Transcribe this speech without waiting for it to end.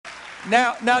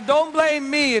Now, don't blame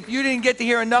me if you didn't get to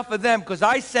hear enough of them, because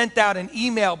I sent out an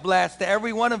email blast to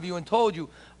every one of you and told you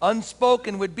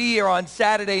Unspoken would be here on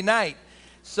Saturday night.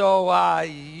 So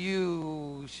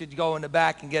you should go in the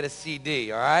back and get a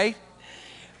CD, all right?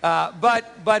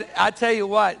 But I tell you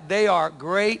what, they are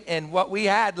great, and what we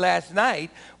had last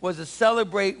night was a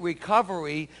Celebrate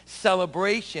Recovery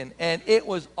celebration, and it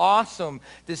was awesome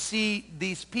to see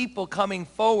these people coming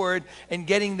forward and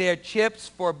getting their chips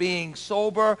for being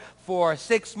sober for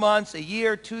 6 months, a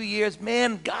year, 2 years.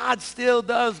 Man, God still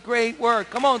does great work.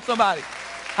 Come on, somebody.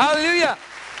 Hallelujah.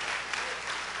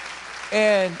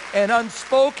 And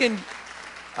Unspoken,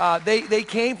 they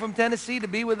came from Tennessee to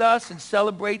be with us and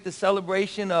celebrate the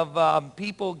celebration of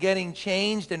people getting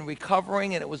changed and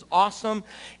recovering, and it was awesome.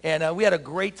 And we had a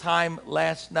great time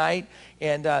last night,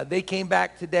 and they came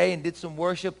back today and did some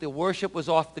worship. The worship was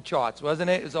off the charts, wasn't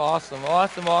it? It was awesome,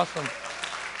 awesome, awesome.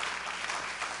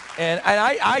 And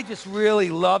I just really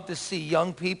love to see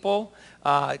young people,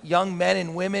 young men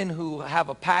and women who have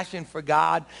a passion for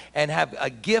God and have a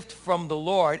gift from the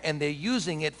Lord, and they're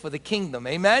using it for the kingdom.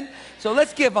 Amen? So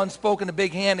let's give Unspoken a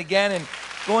big hand again and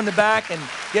go in the back and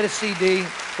get a CD.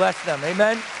 Bless them.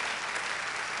 Amen?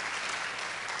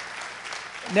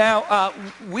 Now,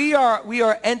 we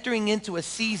are entering into a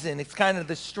season. It's kind of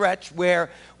the stretch where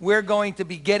we're going to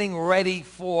be getting ready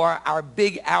for our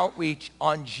big outreach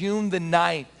on June the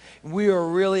 9th. We are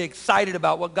really excited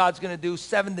about what God's going to do.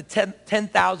 7,000 to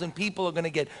 10,000 people are going to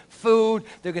get food.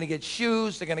 They're going to get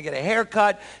shoes. They're going to get a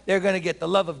haircut. They're going to get the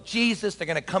love of Jesus. They're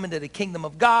going to come into the kingdom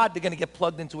of God. They're going to get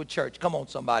plugged into a church. Come on,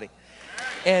 somebody.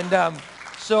 And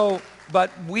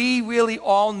but we really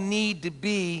all need to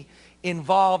be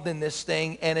involved in this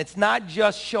thing. And it's not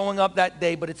just showing up that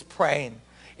day, but it's praying.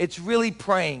 It's really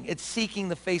praying. It's seeking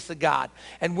the face of God.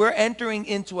 And we're entering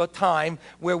into a time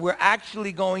where we're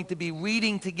actually going to be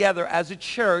reading together as a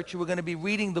church. We're going to be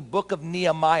reading the book of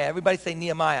Nehemiah. Everybody say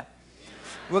Nehemiah.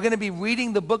 We're going to be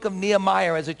reading the book of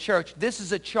Nehemiah as a church. This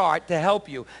is a chart to help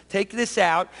you. Take this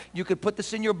out. You could put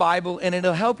this in your Bible, and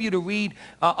it'll help you to read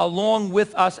along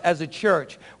with us as a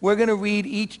church. We're going to read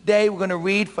each day. We're going to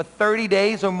read for 30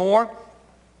 days or more.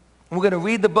 We're going to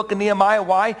read the book of Nehemiah.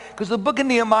 Why? Because the book of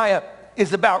Nehemiah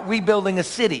is about rebuilding a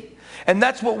city. And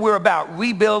that's what we're about,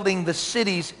 rebuilding the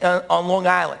cities on Long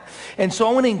Island. And so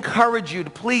I want to encourage you to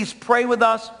please pray with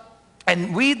us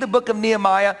and read the book of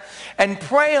Nehemiah and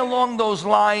pray along those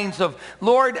lines of,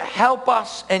 Lord, help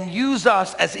us and use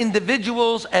us as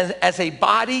individuals, as a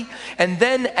body, and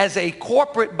then as a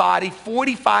corporate body,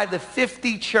 45 to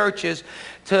 50 churches,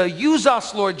 to use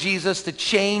us, Lord Jesus, to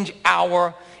change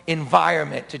our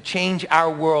environment, to change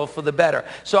our world for the better.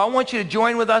 So I want you to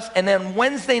join with us. And then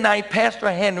Wednesday night,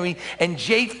 Pastor Henry and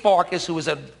Jay Farkas, who is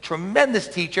a tremendous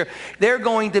teacher, they're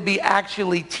going to be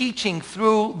actually teaching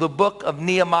through the book of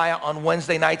Nehemiah on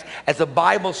Wednesday nights as a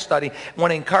Bible study. I want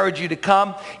to encourage you to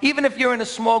come. Even if you're in a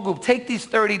small group, take these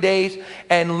 30 days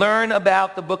and learn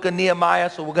about the book of Nehemiah.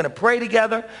 So we're going to pray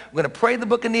together. We're going to pray the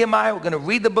book of Nehemiah. We're going to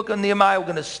read the book of Nehemiah. We're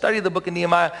going to study the book of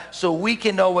Nehemiah so we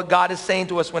can know what God is saying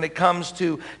to us when it comes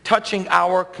to touching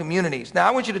our communities. Now,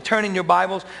 I want you to turn in your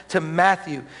Bibles to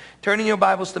Matthew. Turn in your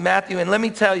Bibles to Matthew, and let me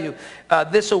tell you,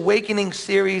 this Awakening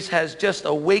series has just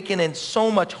awakened so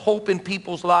much hope in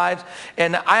people's lives.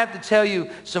 And I have to tell you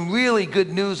some really good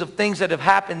news of things that have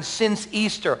happened since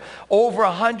Easter. Over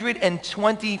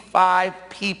 125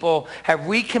 people have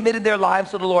recommitted their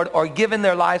lives to the Lord or given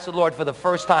their lives to the Lord for the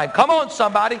first time. Come on,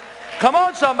 somebody. Come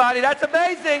on, somebody. That's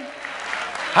amazing.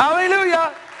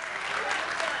 Hallelujah.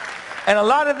 And a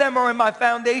lot of them are in my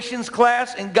foundations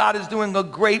class, and God is doing a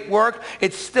great work.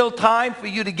 It's still time for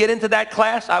you to get into that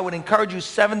class. I would encourage you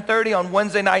 7:30 on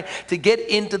Wednesday night to get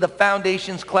into the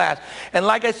foundations class. And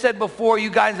like I said before,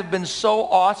 you guys have been so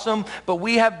awesome, but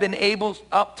we have been able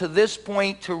up to this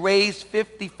point to raise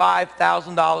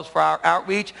 $55,000 for our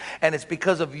outreach, and it's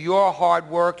because of your hard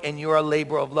work and your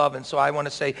labor of love. And so I want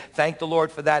to say thank the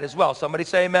Lord for that as well. Somebody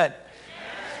say amen.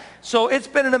 So it's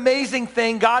been an amazing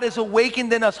thing. God has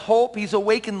awakened in us hope. He's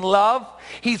awakened love.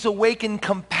 He's awakened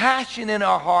compassion in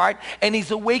our heart. And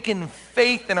He's awakened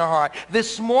faith in our heart.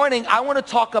 This morning, I want to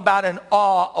talk about an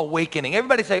awe awakening.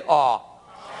 Everybody say awe.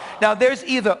 Now, there's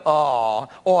either awe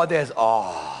or there's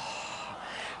awe.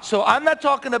 So I'm not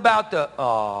talking about the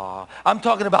awe. I'm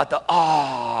talking about the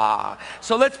awe.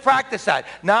 So let's practice that.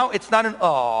 Now, it's not an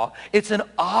awe. It's an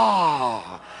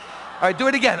awe. All right, do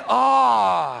it again.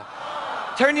 Awe.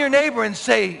 Turn to your neighbor and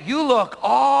say, you look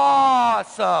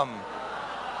awesome.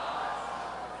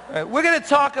 Right, we're going to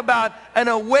talk about an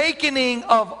awakening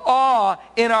of awe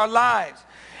in our lives.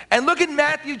 And look at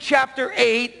Matthew chapter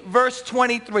 8, verse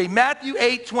 23. Matthew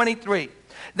 8:23.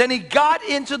 Then he got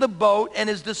into the boat, and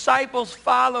his disciples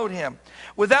followed him.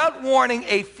 Without warning,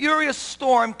 a furious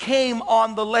storm came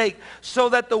on the lake, so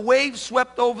that the waves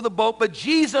swept over the boat, but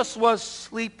Jesus was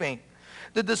sleeping.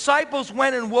 The disciples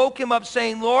went and woke him up,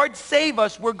 saying, "Lord, save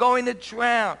us, we're going to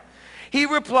drown." He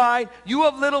replied, "You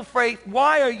have little faith,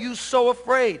 why are you so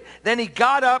afraid?" Then he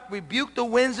got up, rebuked the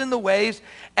winds and the waves,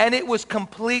 and it was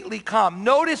completely calm.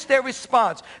 Notice their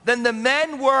response. Then the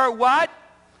men were what?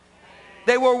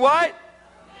 They were what?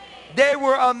 They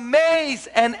were amazed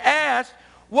and asked,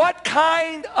 "What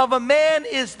kind of a man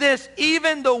is this?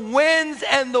 Even the winds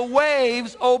and the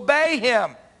waves obey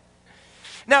him."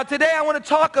 Now today I want to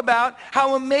talk about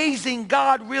how amazing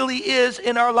God really is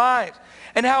in our lives,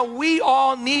 and how we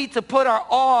all need to put our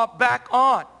awe back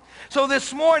on. So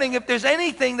this morning, if there's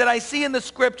anything that I see in the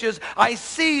scriptures, I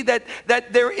see that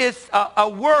there is a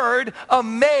word,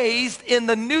 amazed, in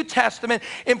the New Testament,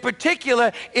 in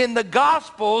particular in the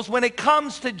Gospels, when it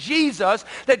comes to Jesus,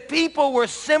 that people were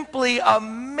simply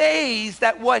amazed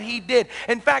at what he did.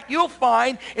 In fact, you'll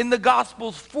find in the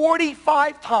Gospels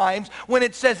 45 times when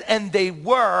it says, "and they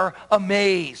were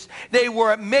amazed." They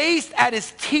were amazed at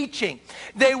his teaching.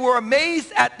 They were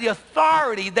amazed at the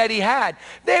authority that he had.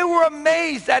 They were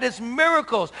amazed at his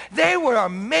miracles. They were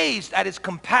amazed at his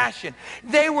compassion.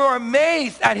 They were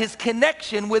amazed at his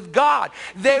connection with God.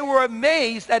 They were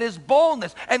amazed at his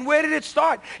boldness. And where did it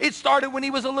start? It started when he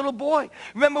was a little boy.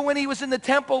 Remember when he was in the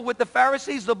temple with the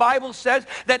Pharisees? The Bible says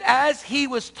that as he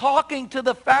was talking to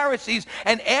the Pharisees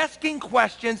and asking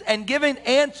questions and giving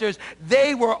answers,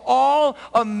 they were all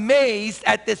amazed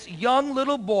at this young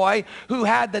little boy who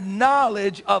had the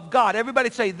knowledge of God. Everybody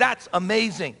say, "That's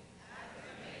amazing."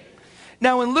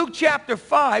 Now in Luke chapter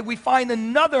 5, we find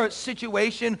another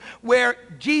situation where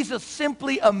Jesus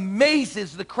simply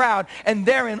amazes the crowd, and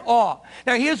they're in awe.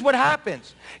 Now here's what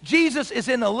happens. Jesus is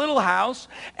in a little house,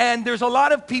 and there's a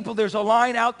lot of people. There's a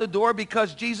line out the door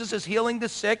because Jesus is healing the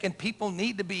sick, and people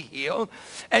need to be healed.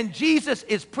 And Jesus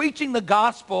is preaching the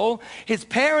gospel. His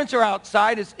parents are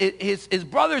outside. His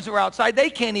brothers are outside.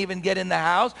 They can't even get in the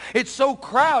house. It's so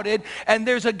crowded, and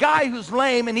there's a guy who's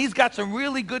lame, and he's got some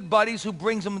really good buddies who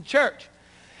brings him to church.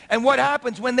 And what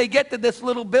happens when they get to this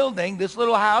little building, this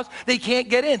little house, they can't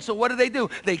get in. So what do?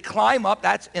 They climb up.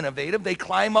 That's innovative. They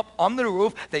climb up on the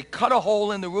roof. They cut a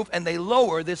hole in the roof, and they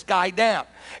lower this guy down.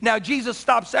 Now, Jesus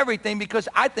stops everything because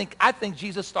I think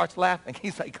Jesus starts laughing.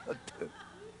 He's like, "Oh,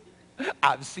 dude,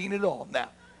 I've seen it all now."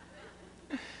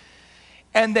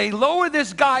 And they lower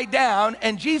this guy down,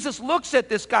 and Jesus looks at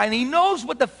this guy, and he knows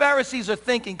what the Pharisees are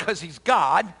thinking because he's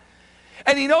God.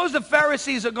 And he knows the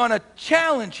Pharisees are going to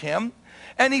challenge him.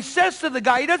 And he says to the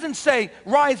guy, he doesn't say,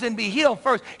 "Rise and be healed"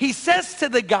 first. He says to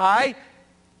the guy,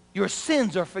 "Your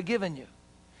sins are forgiven you."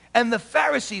 And the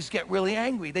Pharisees get really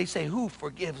angry. They say, "Who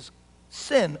forgives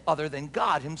sin other than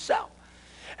God himself?"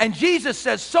 And Jesus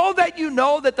says, "So that you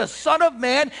know that the Son of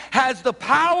Man has the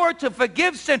power to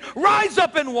forgive sin, rise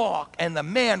up and walk." And the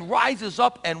man rises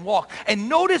up and walks. And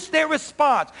notice their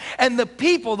response. And the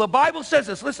people, the Bible says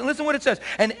this. Listen what it says.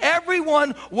 And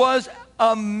everyone was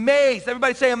amazed.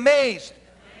 Everybody say amazed.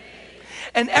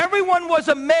 And everyone was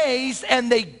amazed,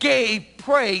 and they gave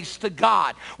praise to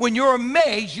God. When you're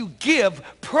amazed, you give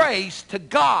praise to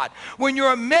God. When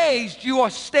you're amazed, you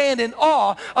stand in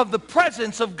awe of the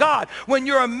presence of God. When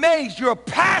you're amazed, you're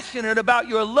passionate about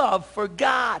your love for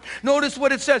God. Notice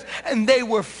what it says. And they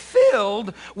were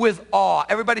filled with awe.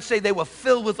 Everybody say they were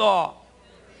filled with awe.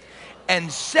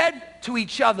 And said to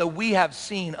each other, "We have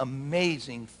seen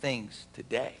amazing things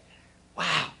today."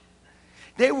 Wow.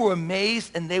 They were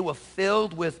amazed, and they were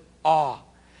filled with awe.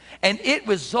 And it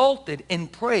resulted in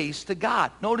praise to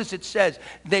God. Notice it says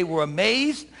they were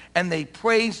amazed and they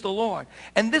praised the Lord.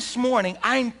 And this morning,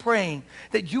 I'm praying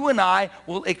that you and I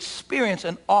will experience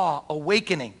an awe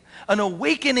awakening. An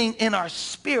awakening in our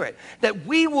spirit. That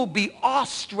we will be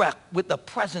awestruck with the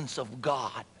presence of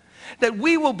God. That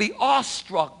we will be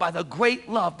awestruck by the great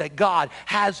love that God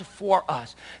has for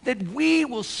us. That we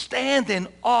will stand in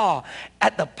awe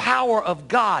at the power of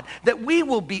God. That we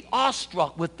will be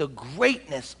awestruck with the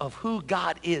greatness of who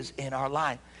God is in our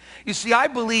life. You see, I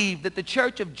believe that the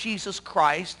Church of Jesus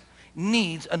Christ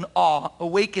needs an awe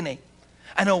awakening.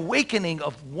 An awakening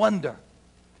of wonder.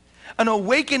 An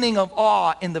awakening of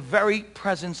awe in the very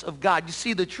presence of God. You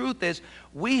see, the truth is,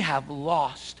 we have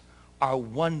lost our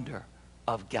wonder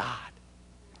of God.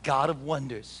 God of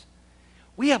wonders.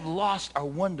 We have lost our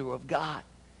wonder of God.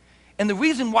 And the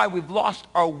reason why we've lost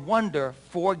our wonder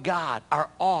for God, our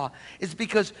awe, is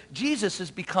because Jesus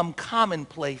has become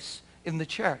commonplace in the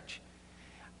church.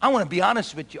 I want to be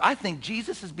honest with you. I think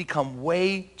Jesus has become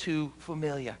way too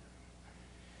familiar.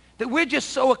 That we're just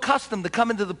so accustomed to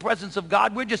come into the presence of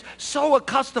God. We're just so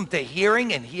accustomed to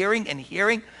hearing and hearing and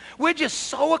hearing. We're just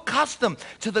so accustomed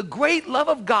to the great love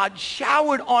of God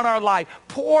showered on our life,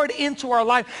 poured into our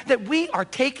life, that we are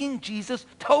taking Jesus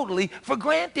totally for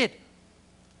granted.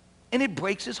 And it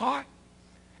breaks his heart.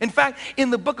 In fact, in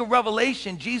the book of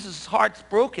Revelation, Jesus' heart's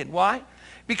broken. Why?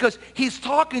 Because he's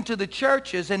talking to the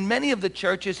churches, and many of the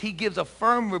churches, he gives a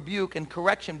firm rebuke and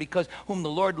correction, because whom the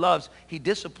Lord loves, he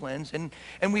disciplines. And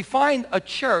we find a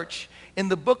church in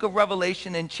the book of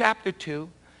Revelation in chapter 2.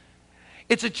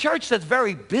 It's a church that's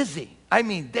very busy. I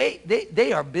mean,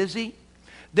 they are busy.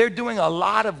 They're doing a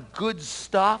lot of good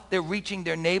stuff. They're reaching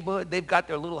their neighborhood. They've got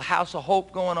their little House of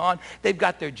Hope going on. They've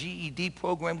got their GED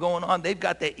program going on. They've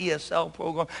got their ESL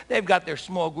program. They've got their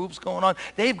small groups going on.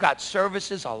 They've got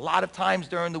services a lot of times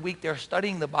during the week. They're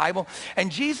studying the Bible.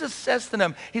 And Jesus says to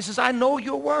them, he says, I know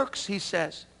your works, he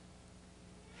says.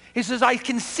 He says, I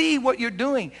can see what you're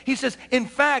doing. He says, in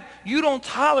fact, you don't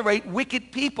tolerate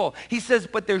wicked people. He says,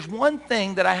 but there's one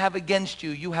thing that I have against you.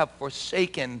 You have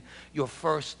forsaken your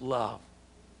first love.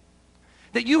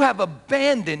 That you have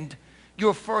abandoned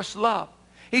your first love.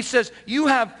 He says, you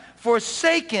have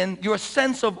forsaken your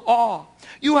sense of awe.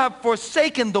 You have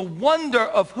forsaken the wonder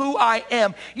of who I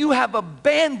am. You have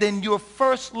abandoned your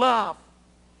first love.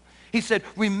 He said,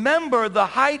 remember the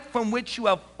height from which you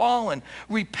have fallen.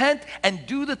 Repent and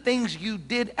do the things you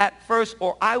did at first,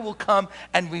 or I will come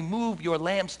and remove your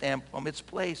lampstand from its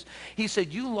place. He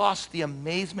said, you lost the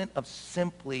amazement of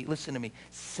simply, listen to me,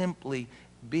 simply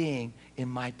being in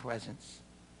my presence.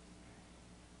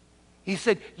 He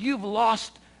said, you've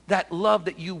lost that love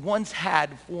that you once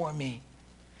had for me.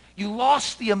 You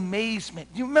lost the amazement.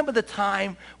 You remember the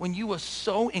time when you were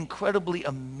so incredibly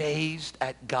amazed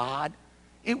at God?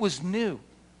 It was new.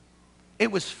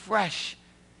 It was fresh.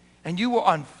 And you were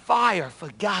on fire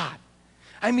for God.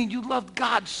 I mean, you loved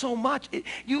God so much.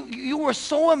 You were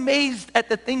so amazed at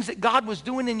the things that God was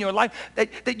doing in your life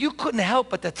that you couldn't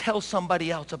help but to tell somebody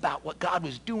else about what God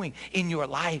was doing in your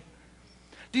life.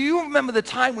 Do you remember the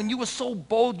time when you were so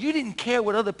bold, you didn't care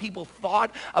what other people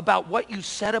thought about what you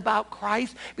said about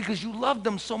Christ, because you loved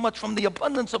them so much from the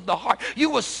abundance of the heart? You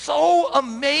were so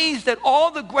amazed at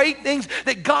all the great things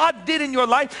that God did in your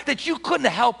life that you couldn't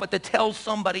help but to tell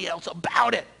somebody else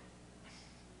about it.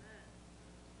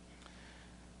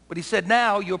 But he said,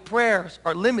 now your prayers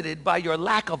are limited by your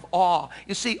lack of awe.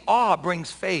 You see, awe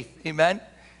brings faith, amen?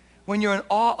 When you're in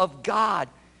awe of God,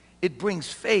 it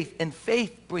brings faith, and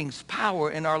faith brings power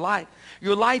in our life.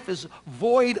 Your life is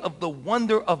void of the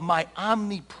wonder of my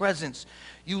omnipresence.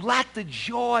 You lack the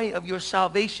joy of your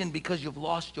salvation because you've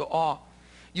lost your awe.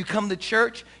 You come to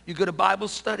church, you go to Bible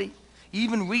study, you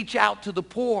even reach out to the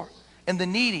poor and the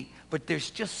needy, but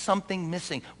there's just something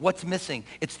missing. What's missing?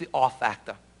 It's the awe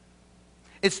factor.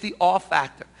 It's the awe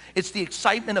factor. It's the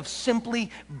excitement of simply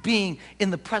being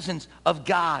in the presence of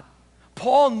God.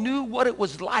 Paul knew what it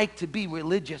was like to be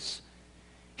religious.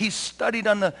 He studied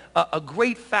under a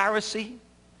great Pharisee,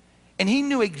 and he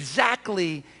knew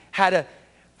exactly how to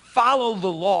follow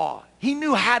the law. He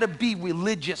knew how to be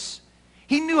religious.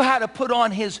 He knew how to put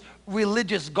on his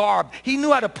religious garb. He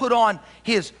knew how to put on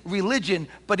his religion,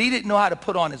 but he didn't know how to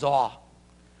put on his awe.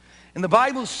 And the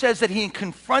Bible says that he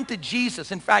confronted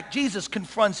Jesus. In fact, Jesus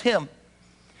confronts him.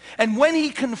 And when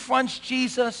he confronts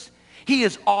Jesus, he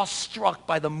is awestruck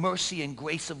by the mercy and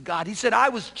grace of God. He said, I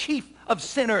was chief of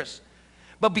sinners,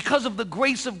 but because of the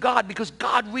grace of God, because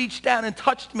God reached down and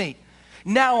touched me,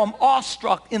 now I'm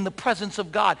awestruck in the presence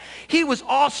of God. He was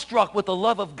awestruck with the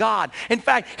love of God. In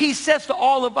fact, he says to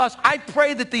all of us, I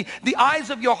pray that the eyes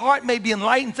of your heart may be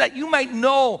enlightened, that you might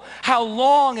know how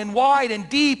long and wide and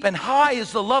deep and high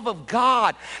is the love of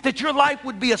God, that your life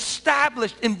would be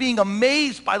established in being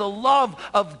amazed by the love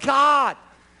of God.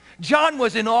 John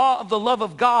was in awe of the love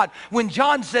of God. When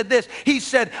John said this, he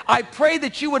said, I pray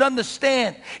that you would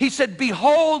understand. He said,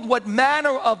 behold what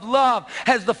manner of love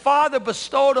has the Father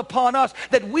bestowed upon us,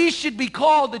 that we should be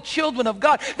called the children of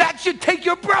God. That should take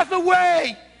your breath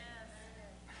away.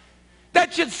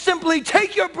 That should simply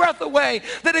take your breath away.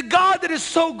 That a God that is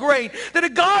so great, that a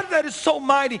God that is so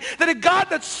mighty, that a God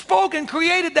that spoke and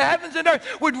created the heavens and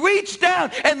earth would reach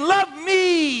down and love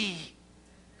me.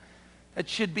 That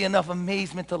should be enough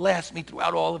amazement to last me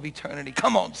throughout all of eternity.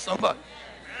 Come on, somebody.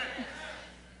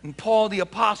 And Paul the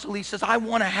apostle, he says, I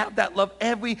want to have that love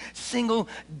every single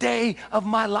day of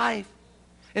my life.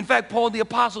 In fact, Paul the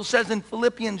apostle says in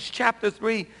Philippians chapter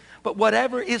 3, but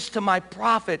whatever is to my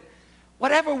profit,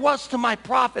 whatever was to my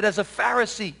profit as a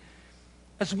Pharisee,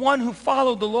 as one who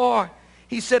followed the Lord,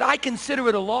 he said, I consider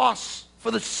it a loss for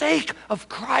the sake of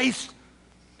Christ.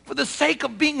 For the sake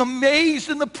of being amazed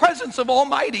in the presence of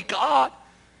Almighty God.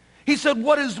 He said,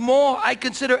 what is more, I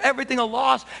consider everything a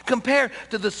loss compared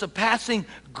to the surpassing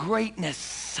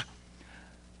greatness,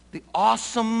 the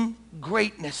awesome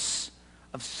greatness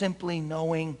of simply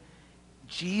knowing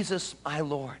Jesus, my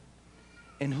Lord,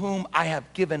 in whom I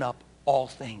have given up all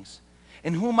things,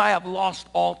 in whom I have lost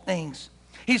all things.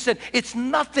 He said, it's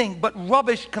nothing but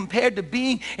rubbish compared to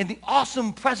being in the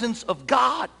awesome presence of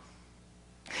God.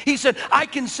 He said, I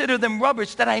consider them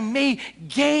rubbish that I may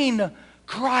gain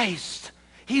Christ.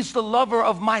 He's the lover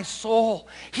of my soul.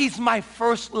 He's my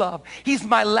first love. He's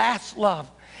my last love.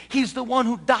 He's the one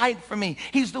who died for me.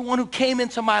 He's the one who came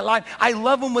into my life. I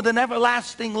love him with an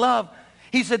everlasting love.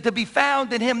 He said, to be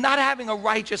found in him, not having a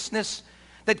righteousness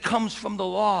that comes from the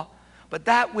law, but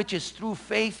that which is through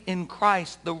faith in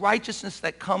Christ, the righteousness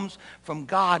that comes from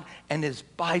God and is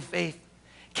by faith.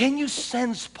 Can you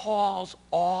sense Paul's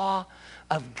awe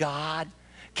of God?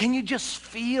 Can you just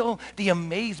feel the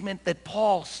amazement that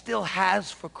Paul still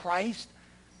has for Christ?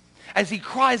 As he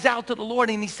cries out to the Lord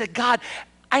and he said, God,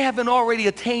 I haven't already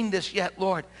attained this yet,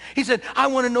 Lord. He said, I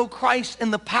want to know Christ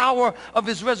in the power of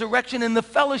his resurrection, in the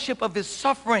fellowship of his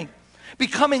suffering,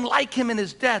 becoming like him in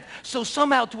his death, so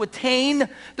somehow to attain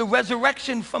the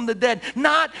resurrection from the dead.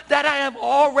 Not that I have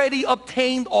already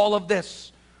obtained all of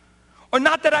this, or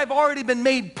not that I've already been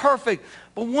made perfect,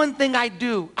 but one thing I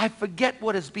do, I forget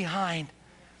what is behind.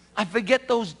 I forget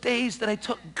those days that I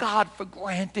took God for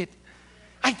granted.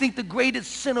 I think the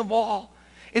greatest sin of all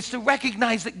is to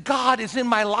recognize that God is in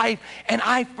my life and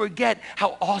I forget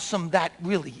how awesome that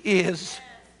really is.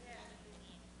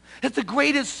 That the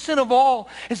greatest sin of all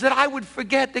is that I would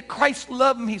forget that Christ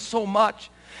loved me so much.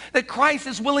 That Christ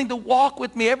is willing to walk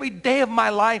with me every day of my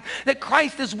life. That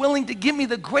Christ is willing to give me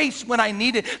the grace when I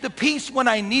need it, the peace when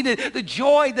I need it, the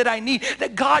joy that I need.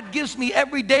 That God gives me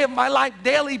every day of my life,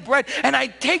 daily bread. And I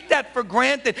take that for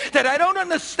granted, that I don't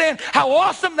understand how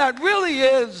awesome that really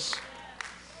is.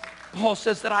 Paul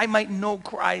says that I might know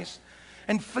Christ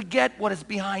and forget what is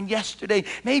behind yesterday.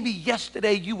 Maybe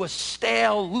yesterday you were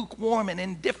stale, lukewarm, and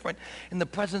indifferent in the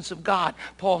presence of God.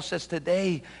 Paul says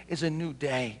today is a new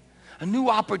day, a new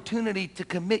opportunity to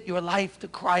commit your life to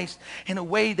Christ in a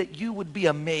way that you would be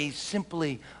amazed,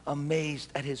 simply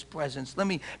amazed at his presence. Let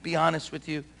me be honest with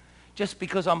you. Just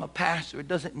because I'm a pastor, it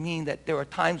doesn't mean that there are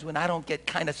times when I don't get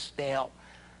kind of stale,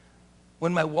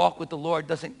 when my walk with the Lord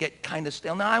doesn't get kind of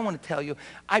stale. Now, I want to tell you,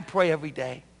 I pray every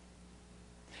day.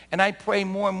 And I pray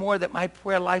more and more that my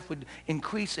prayer life would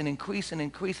increase and increase and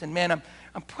increase. And man,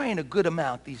 I'm praying a good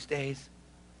amount these days.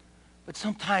 But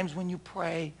sometimes when you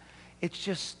pray, it's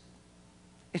just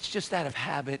out of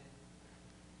habit.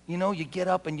 You know, you get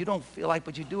up and you don't feel like,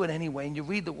 but you do it anyway. And you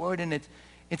read the word and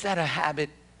it's out of habit.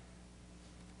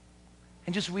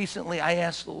 And just recently I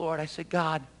asked the Lord, I said,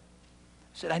 God,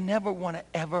 I never want to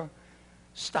ever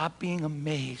stop being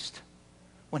amazed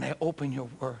when I open your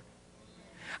word.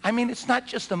 I mean, it's not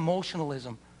just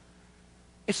emotionalism.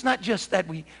 It's not just that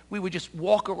we would just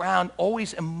walk around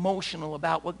always emotional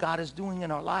about what God is doing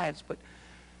in our lives,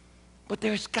 but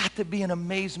there's got to be an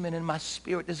amazement in my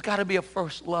spirit. There's got to be a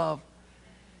first love.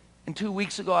 And 2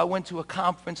 weeks ago, I went to a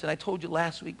conference, and I told you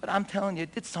last week, but I'm telling you,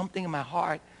 it did something in my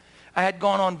heart. I had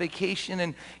gone on vacation,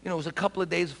 and it was a couple of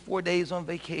days, 4 days on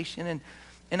vacation,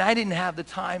 and I didn't have the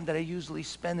time that I usually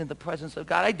spend in the presence of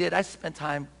God. I did. I spent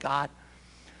time with God.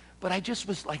 But I just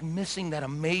was like missing that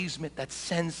amazement, that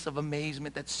sense of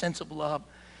amazement, that sense of love.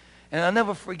 And I'll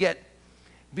never forget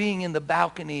being in the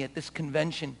balcony at this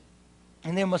convention.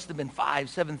 And there must have been 5,000,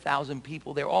 7,000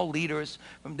 people. They're all leaders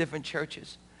from different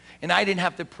churches. And I didn't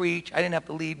have to preach. I didn't have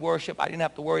to lead worship. I didn't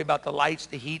have to worry about the lights,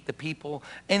 the heat, the people,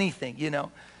 anything, you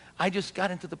know. I just got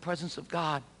into the presence of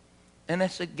God. And I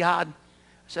said, God, I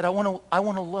said, I want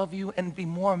to love you and be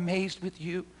more amazed with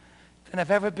you than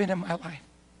I've ever been in my life.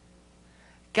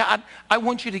 God, I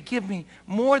want you to give me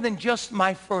more than just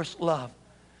my first love.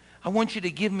 I want you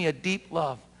to give me a deep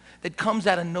love that comes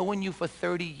out of knowing you for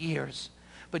 30 years.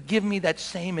 But give me that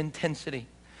same intensity.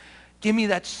 Give me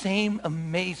that same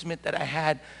amazement that I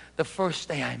had the first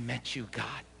day I met you, God.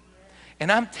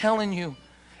 And I'm telling you,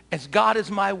 as God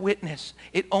is my witness,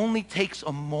 it only takes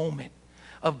a moment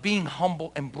of being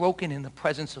humble and broken in the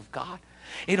presence of God.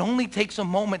 It only takes a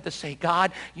moment to say,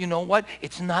 God, you know what?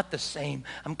 It's not the same.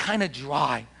 I'm kind of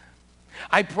dry.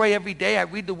 I pray every day. I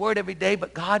read the word every day.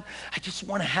 But God, I just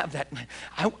want to have that.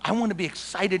 I want to be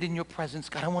excited in your presence,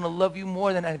 God. I want to love you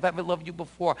more than I've ever loved you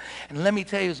before. And let me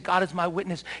tell you, as God is my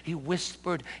witness, he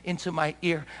whispered into my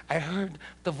ear. I heard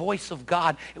the voice of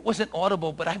God. It wasn't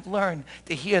audible, but I've learned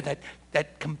to hear that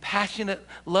that compassionate,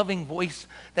 loving voice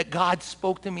that God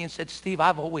spoke to me and said, Steve,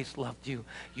 I've always loved you.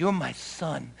 You're my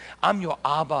son. I'm your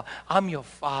Abba. I'm your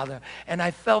father. And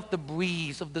I felt the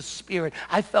breeze of the Spirit.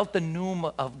 I felt the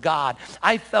pneuma of God.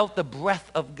 I felt the breath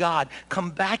of God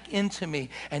come back into me.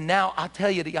 And now I'll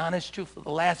tell you the honest truth, for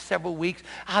the last several weeks,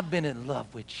 I've been in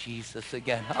love with Jesus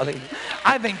again. Hallelujah.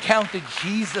 I've encountered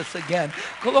Jesus again.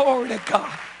 Glory to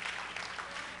God.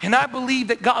 And I believe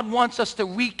that God wants us to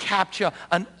recapture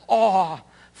an awe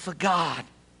for God.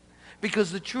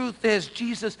 Because the truth is,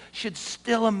 Jesus should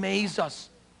still amaze us.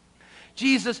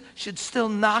 Jesus should still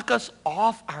knock us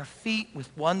off our feet with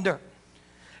wonder.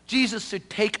 Jesus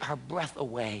should take our breath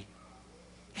away.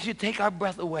 He should take our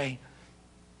breath away.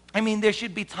 I mean, there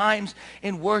should be times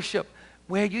in worship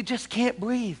where you just can't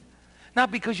breathe. Not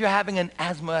because you're having an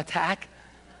asthma attack.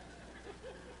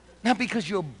 Not because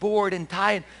you're bored and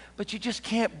tired, but you just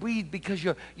can't breathe because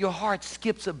your heart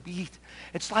skips a beat.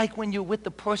 It's like when you're with the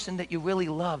person that you really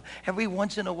love. Every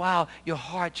once in a while, your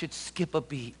heart should skip a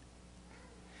beat.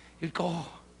 You'd go,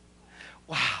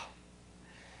 wow.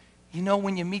 You know,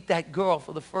 when you meet that girl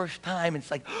for the first time,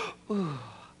 it's like, ooh,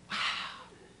 wow.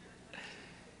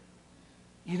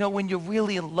 You know, when you're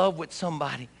really in love with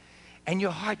somebody and your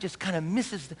heart just kind of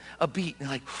misses a beat, and you're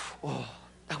like, oh,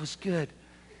 that was good.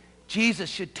 Jesus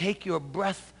should take your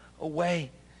breath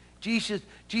away.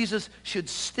 Jesus should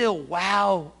still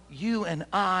wow you and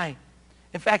I.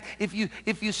 In fact, if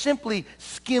you simply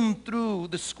skim through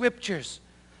the scriptures,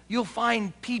 you'll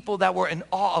find people that were in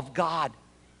awe of God.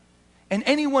 And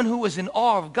anyone who was in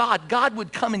awe of God, God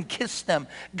would come and kiss them.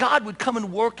 God would come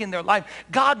and work in their life.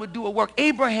 God would do a work.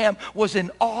 Abraham was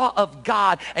in awe of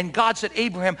God. And God said,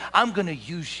 Abraham, I'm going to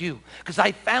use you. Because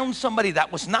I found somebody that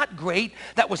was not great,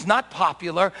 that was not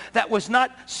popular, that was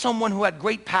not someone who had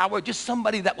great power, just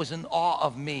somebody that was in awe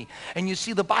of me. And you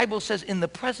see, the Bible says in the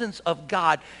presence of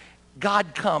God,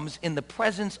 God comes. In the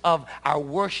presence of our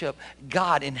worship,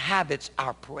 God inhabits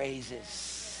our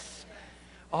praises.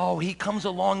 Oh, he comes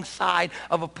alongside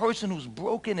of a person who's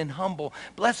broken and humble.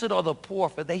 Blessed are the poor,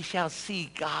 for they shall see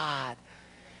God.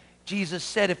 Jesus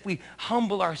said if we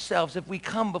humble ourselves, if we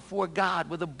come before God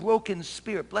with a broken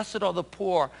spirit, blessed are the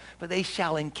poor, for they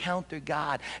shall encounter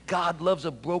God. God loves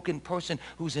a broken person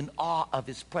who's in awe of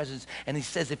his presence. And he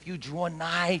says, if you draw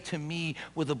nigh to me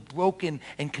with a broken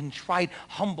and contrite,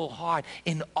 humble heart,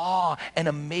 in awe and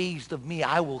amazed of me,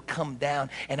 I will come down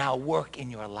and I'll work in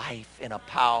your life in a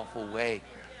powerful way.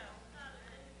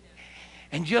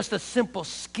 And just a simple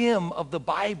skim of the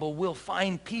Bible, we'll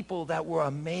find people that were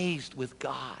amazed with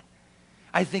God.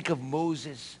 I think of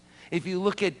Moses. If you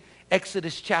look at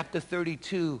Exodus chapter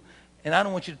 32, and I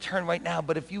don't want you to turn right now,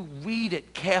 but if you read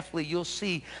it carefully, you'll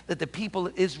see that the people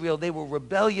of Israel, they were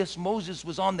rebellious. Moses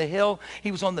was on the hill.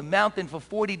 He was on the mountain for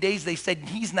 40 days. They said,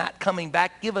 he's not coming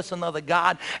back. Give us another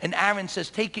God. And Aaron says,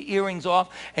 take your earrings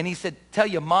off. And he said, tell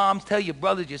your moms, tell your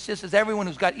brothers, your sisters, everyone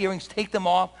who's got earrings, take them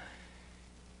off.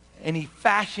 And he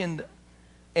fashioned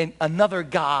another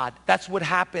God. That's what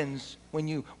happens when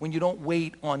you don't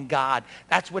wait on God.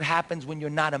 That's what happens when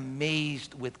you're not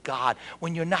amazed with God.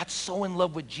 When you're not so in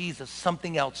love with Jesus,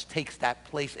 something else takes that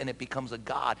place and it becomes a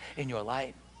God in your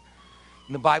life.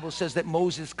 And the Bible says that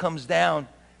Moses comes down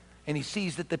and he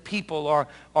sees that the people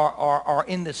are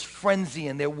in this frenzy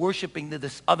and they're worshiping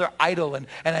this other idol. And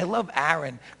I love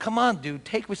Aaron. Come on, dude,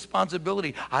 take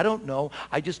responsibility. I don't know.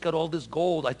 I just got all this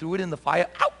gold. I threw it in the fire.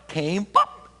 Out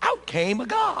came a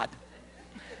God.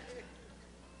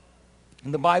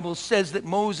 And the Bible says that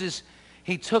Moses,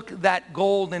 he took that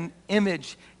golden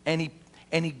image and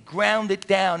he ground it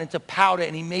down into powder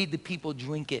and he made the people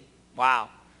drink it. Wow.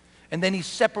 And then he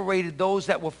separated those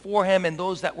that were for him and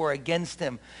those that were against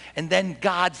him. And then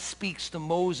God speaks to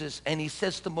Moses and he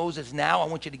says to Moses, now I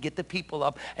want you to get the people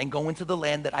up and go into the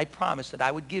land that I promised that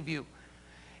I would give you.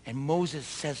 And Moses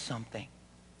says something.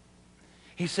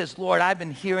 He says, Lord, I've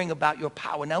been hearing about your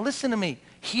power. Now listen to me.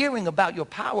 Hearing about your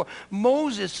power.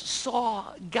 Moses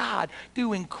saw God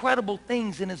do incredible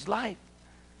things in his life.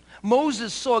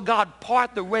 Moses saw God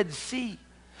part the Red Sea.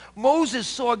 Moses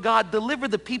saw God deliver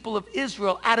the people of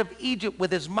Israel out of Egypt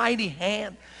with his mighty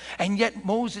hand. And yet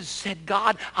Moses said,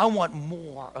 God, I want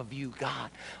more of you, God.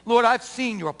 Lord, I've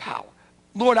seen your power.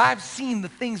 Lord, I've seen the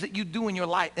things that you do in your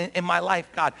life, in my life,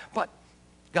 God. But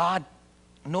God,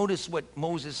 notice what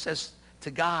Moses says to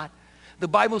God. The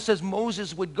Bible says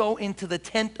Moses would go into the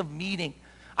tent of meeting.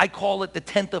 I call it the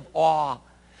tent of awe.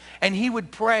 and he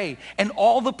would pray. And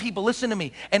all the people, listen to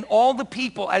me, and all the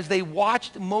people, as they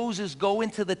watched Moses go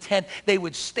into the tent, they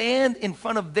would stand in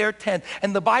front of their tent.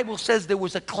 And the Bible says there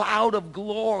was a cloud of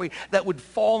glory that would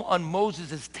fall on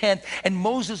Moses' tent. And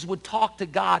Moses would talk to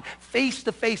God face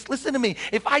to face. Listen to me,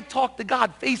 if I talk to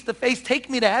God face to face, take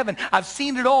me to heaven. I've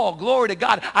seen it all. Glory to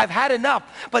God. I've had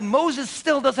enough. But Moses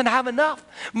still doesn't have enough.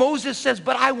 Moses says,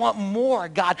 but I want more,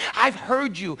 God. I've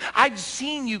heard you. I've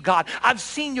seen you, God. I've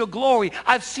seen your glory.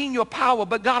 I've seen your power,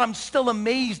 but God, I'm still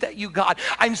amazed at you, God.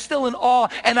 I'm still in awe,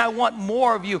 and I want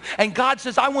more of you. And God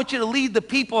says, I want you to lead the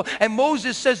people. And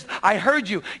Moses says, I heard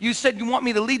you. You said you want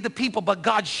me to lead the people, but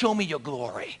God, show me your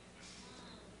glory.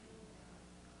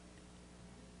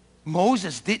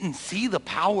 Moses didn't see the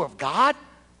power of God.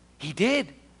 He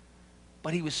did,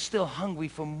 but he was still hungry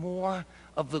for more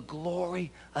of the glory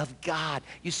of God.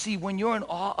 You see, when you're in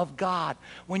awe of God,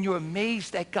 when you're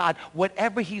amazed at God,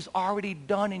 whatever he's already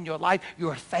done in your life,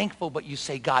 you're thankful, but you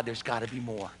say, God, there's got to be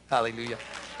more. Hallelujah.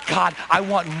 God, I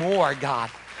want more, God.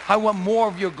 I want more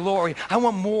of your glory. I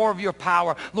want more of your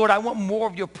power. Lord, I want more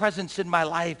of your presence in my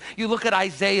life. You look at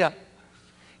Isaiah.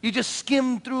 You just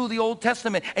skim through the Old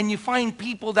Testament and you find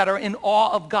people that are in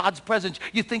awe of God's presence.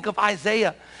 You think of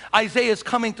Isaiah. Isaiah is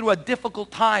coming through a difficult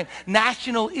time.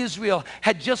 National Israel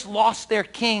had just lost their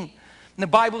king. And the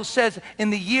Bible says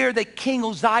in the year that King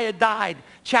Uzziah died,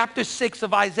 chapter 6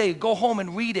 of Isaiah, go home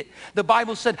and read it. The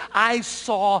Bible said, I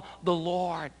saw the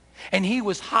Lord, and he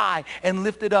was high and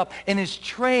lifted up, and his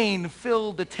train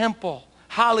filled the temple.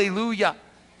 Hallelujah.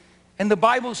 And the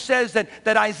Bible says that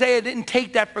Isaiah didn't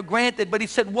take that for granted, but he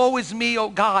said, woe is me, oh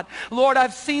God. Lord,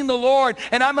 I've seen the Lord,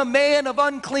 and I'm a man of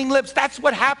unclean lips. That's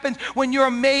what happens when you're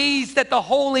amazed at the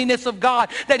holiness of God,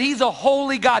 that he's a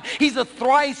holy God. He's a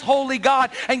thrice holy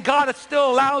God, and God still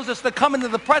allows us to come into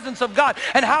the presence of God.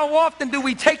 And how often do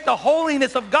we take the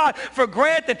holiness of God for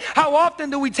granted? How often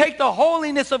do we take the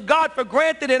holiness of God for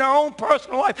granted in our own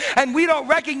personal life? And we don't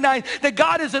recognize that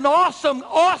God is an awesome,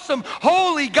 awesome,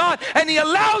 holy God, and he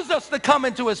allows us to come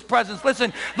into his presence.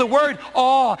 Listen, the word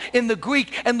awe in the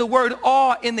Greek and the word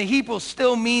awe in the Hebrew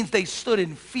still means they stood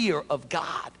in fear of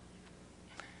God.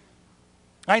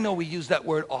 I know we use that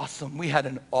word awesome. We had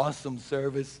an awesome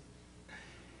service.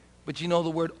 But you know, the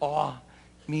word awe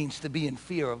means to be in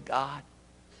fear of God.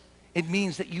 It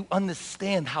means that you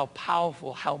understand how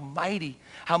powerful, how mighty,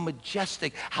 how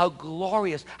majestic, how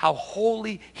glorious, how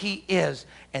holy he is.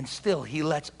 And still, he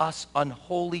lets us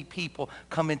unholy people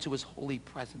come into his holy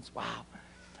presence. Wow.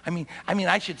 I mean,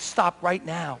 I should stop right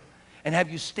now and have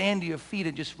you stand to your feet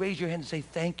and just raise your hand and say,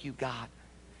 thank you, God.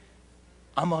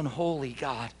 I'm unholy,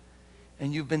 God.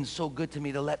 And you've been so good to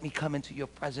me to let me come into your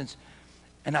presence.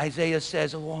 And Isaiah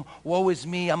says, oh, woe is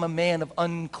me. I'm a man of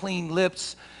unclean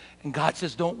lips. And God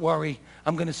says, don't worry,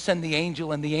 I'm going to send the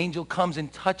angel. And the angel comes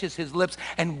and touches his lips.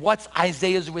 And what's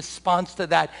Isaiah's response to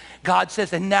that? God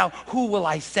says, and now who will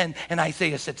I send? And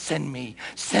Isaiah said, send me.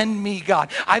 Send me,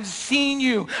 God. I've seen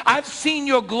you. I've seen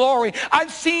your glory.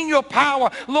 I've seen your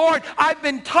power. Lord, I've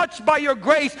been touched by your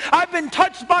grace. I've been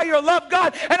touched by your love,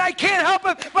 God. And I can't help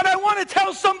it, but I want to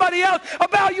tell somebody else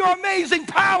about your amazing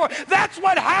power. That's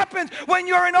what happens when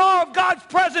you're in awe of God's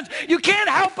presence. You can't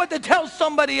help but to tell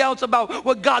somebody else about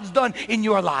what God's done in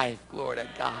your life. Glory to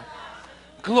God.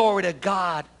 Glory to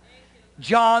God.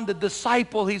 John, the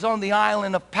disciple, he's on the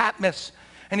island of Patmos,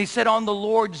 and he said, on the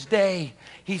Lord's day,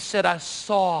 he said, I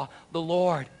saw the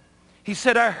Lord. He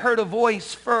said, I heard a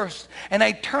voice first, and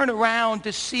I turned around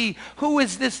to see who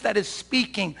is this that is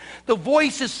speaking. The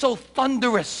voice is so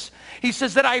thunderous. He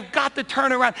says that I've got to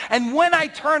turn around. And when I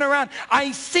turn around,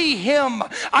 I see him.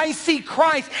 I see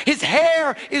Christ. His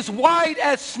hair is white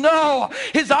as snow.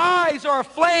 His eyes are a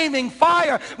flaming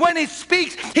fire. When he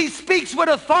speaks with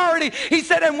authority. He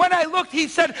said, and when I looked, he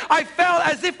said, I felt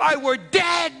as if I were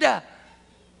dead.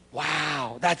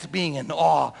 Wow, that's being in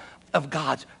awe of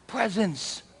God's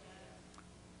presence.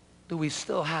 Do we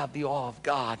still have the awe of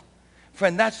God?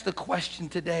 Friend, that's the question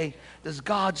today. Does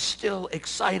God still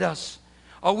excite us?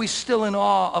 Are we still in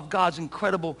awe of God's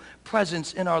incredible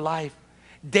presence in our life?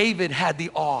 David had the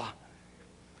awe.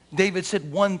 David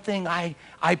said, one thing I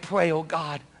pray, oh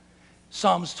God.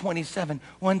 Psalms 27,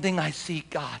 one thing I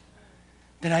seek, God,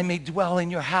 that I may dwell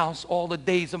in your house all the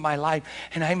days of my life,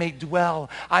 and I may dwell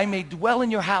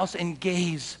in your house and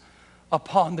gaze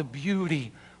upon the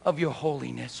beauty of your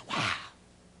holiness. Wow.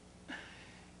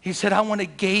 He said, I want to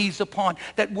gaze upon.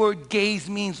 That word gaze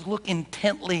means look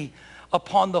intently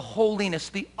upon the holiness,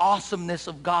 the awesomeness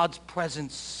of God's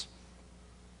presence.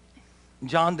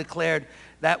 John declared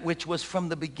that which was from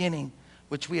the beginning,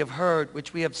 which we have heard,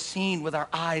 which we have seen with our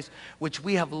eyes, which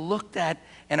we have looked at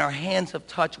and our hands have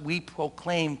touched, we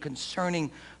proclaim concerning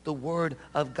the word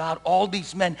of God. All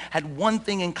these men had one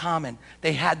thing in common.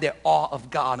 They had their awe of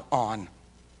God on.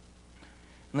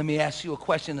 Let me ask you a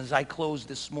question as I close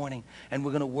this morning, and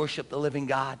we're going to worship the living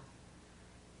God.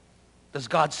 Does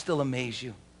God still amaze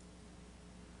you?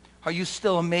 Are you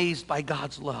still amazed by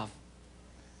God's love?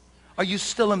 Are you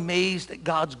still amazed at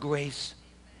God's grace?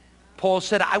 Paul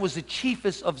said, I was the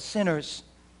chiefest of sinners.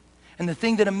 And the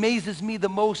thing that amazes me the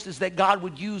most is that God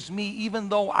would use me even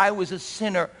though I was a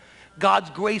sinner.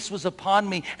 God's grace was upon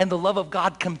me, and the love of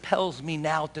God compels me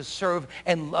now to serve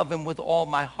and love him with all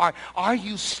my heart. Are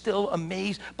you still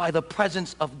amazed by the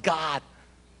presence of God?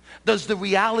 Does the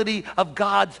reality of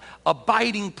God's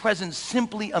abiding presence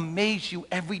simply amaze you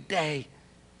every day?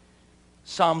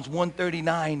 Psalms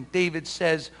 139, David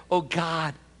says, oh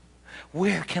God,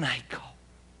 where can I go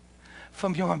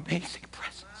from your amazing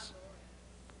presence?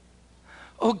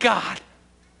 Oh God,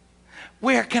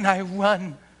 where can I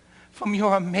run from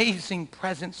your amazing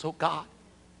presence, oh God?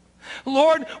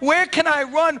 Lord, where can I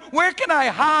run? Where can I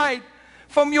hide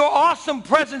from your awesome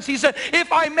presence? He said,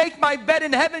 if I make my bed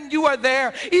in heaven, you are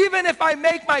there. Even if I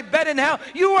make my bed in hell,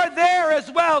 you are there as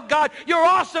well, God. Your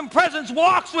awesome presence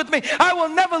walks with me. I will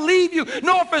never leave you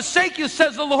nor forsake you,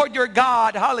 says the Lord your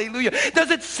God. Hallelujah.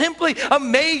 Does it simply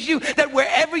amaze you that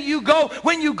wherever you go,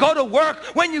 when you go to work,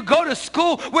 when you go to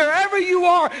school, wherever you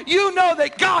are, you know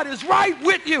that God is right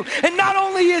with you. And not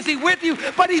only is he with you,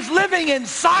 but he's living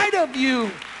inside of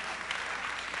you.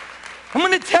 I'm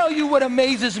going to tell you what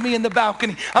amazes me in the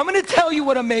balcony. I'm going to tell you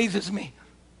what amazes me.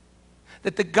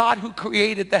 That the God who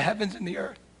created the heavens and the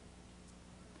earth,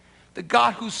 the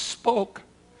God who spoke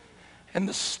and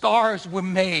the stars were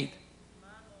made,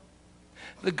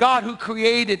 the God who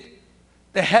created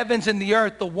the heavens and the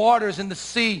earth, the waters and the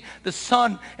sea, the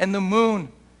sun and the moon,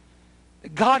 the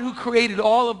God who created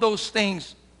all of those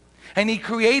things, and he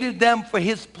created them for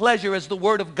his pleasure, as the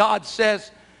word of God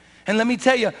says. And let me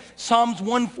tell you, Psalms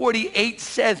 148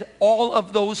 says all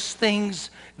of those things,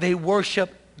 they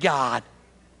worship God.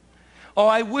 Oh,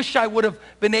 I wish I would have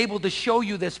been able to show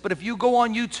you this, but if you go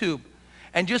on YouTube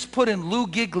and just put in Lou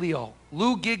Giglio,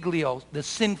 the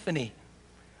symphony.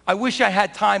 I wish I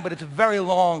had time, but it's very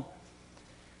long.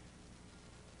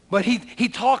 But he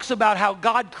talks about how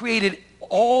God created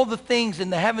all the things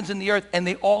in the heavens and the earth, and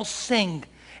they all sing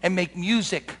and make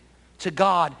music to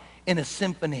God in a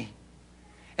symphony.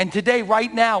 And today,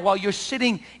 right now, while you're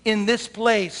sitting in this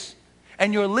place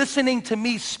and you're listening to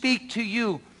me speak to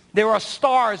you, there are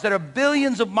stars that are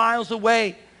billions of miles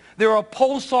away. There are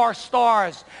pulsar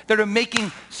stars that are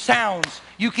making sounds.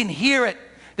 You can hear it.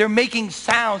 They're making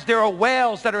sounds. There are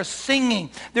whales that are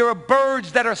singing. There are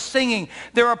birds that are singing.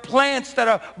 There are plants that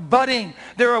are budding.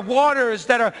 There are waters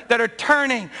that are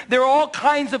turning. There are all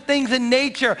kinds of things in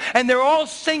nature, and they're all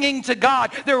singing to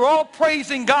God. They're all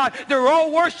praising God. They're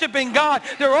all worshiping God.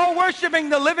 They're all worshiping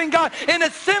the living God in a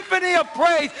symphony of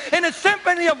praise, in a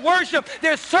symphony of worship.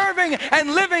 They're serving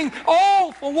and living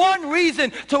all for one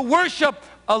reason, to worship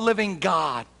a living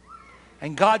God.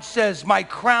 And God says, my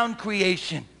crown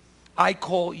creation, I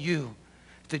call you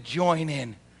to join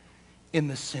in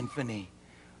the symphony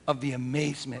of the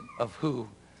amazement of who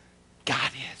God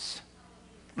is.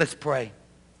 Let's pray.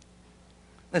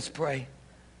 Let's pray.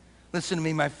 Listen to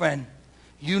me, my friend.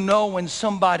 You know when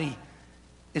somebody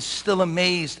is still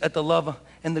amazed at the love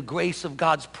and the grace of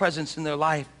God's presence in their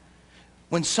life.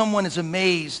 When someone is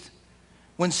amazed,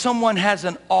 when someone has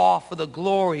an awe for the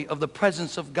glory of the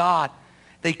presence of God,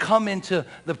 they come into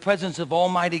the presence of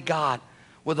Almighty God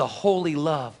with a holy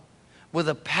love, with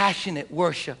a passionate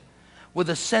worship, with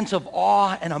a sense of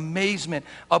awe and amazement,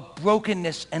 a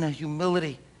brokenness and a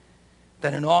humility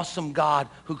that an awesome God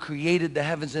who created the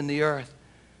heavens and the earth,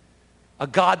 a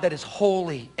God that is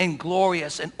holy and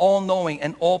glorious and all-knowing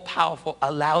and all-powerful,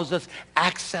 allows us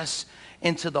access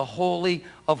into the Holy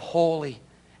of Holies.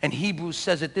 And Hebrews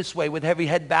says it this way, with every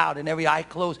head bowed and every eye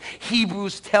closed.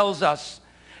 Hebrews tells us,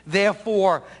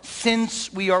 therefore,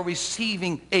 since we are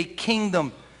receiving a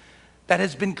kingdom that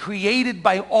has been created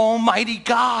by Almighty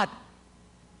God,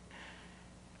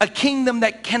 a kingdom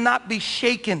that cannot be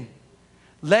shaken,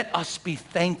 let us be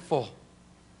thankful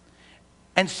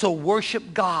and so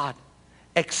worship God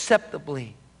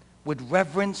acceptably with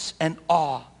reverence and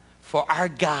awe, for our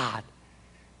God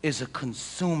is a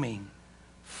consuming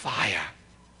fire.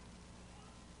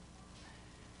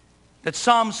 That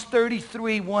Psalms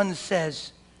 33:1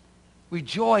 says,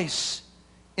 rejoice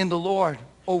in the Lord,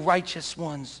 O righteous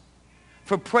ones,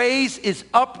 for praise is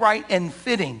upright and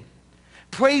fitting.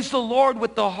 Praise the Lord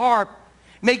with the harp.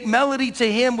 Make melody to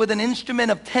him with an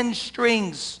instrument of 10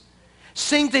 strings.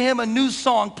 Sing to him a new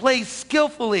song. Play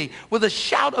skillfully with a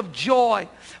shout of joy.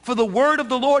 For the word of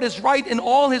the Lord is right, and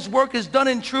all his work is done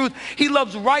in truth. He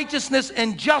loves righteousness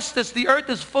and justice. The earth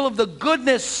is full of the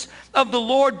goodness of the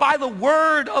Lord. By the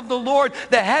word of the Lord,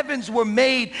 the heavens were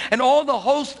made, and all the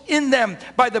host in them.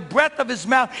 By the breath of his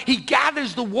mouth, he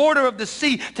gathers the water of the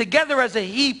sea together as a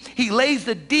heap. He lays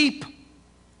the deep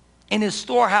in his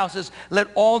storehouses. Let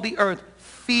all the earth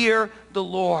fear the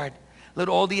Lord. Let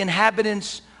all the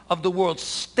inhabitants of the world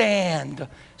stand,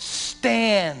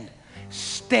 stand,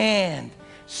 stand,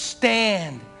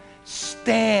 stand,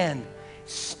 stand,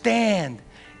 stand.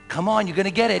 Come on, you're going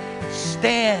to get it.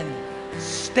 Stand,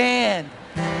 stand,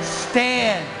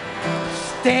 stand,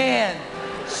 stand,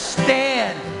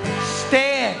 stand,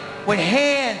 stand. With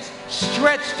hands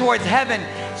stretched towards heaven,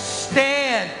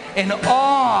 stand in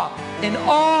awe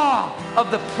of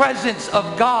the presence of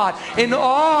God, in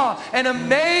awe and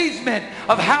amazement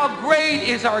of how great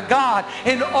is our God,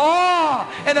 in awe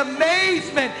and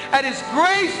amazement at his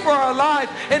grace for our lives,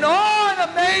 in awe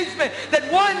and amazement that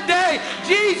one day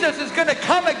Jesus is going to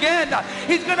come again.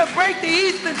 He's going to break the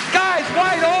eastern skies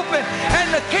wide open, and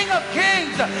the King of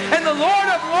Kings and the Lord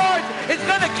of Lords is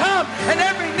going to come, and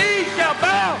every knee shall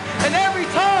bow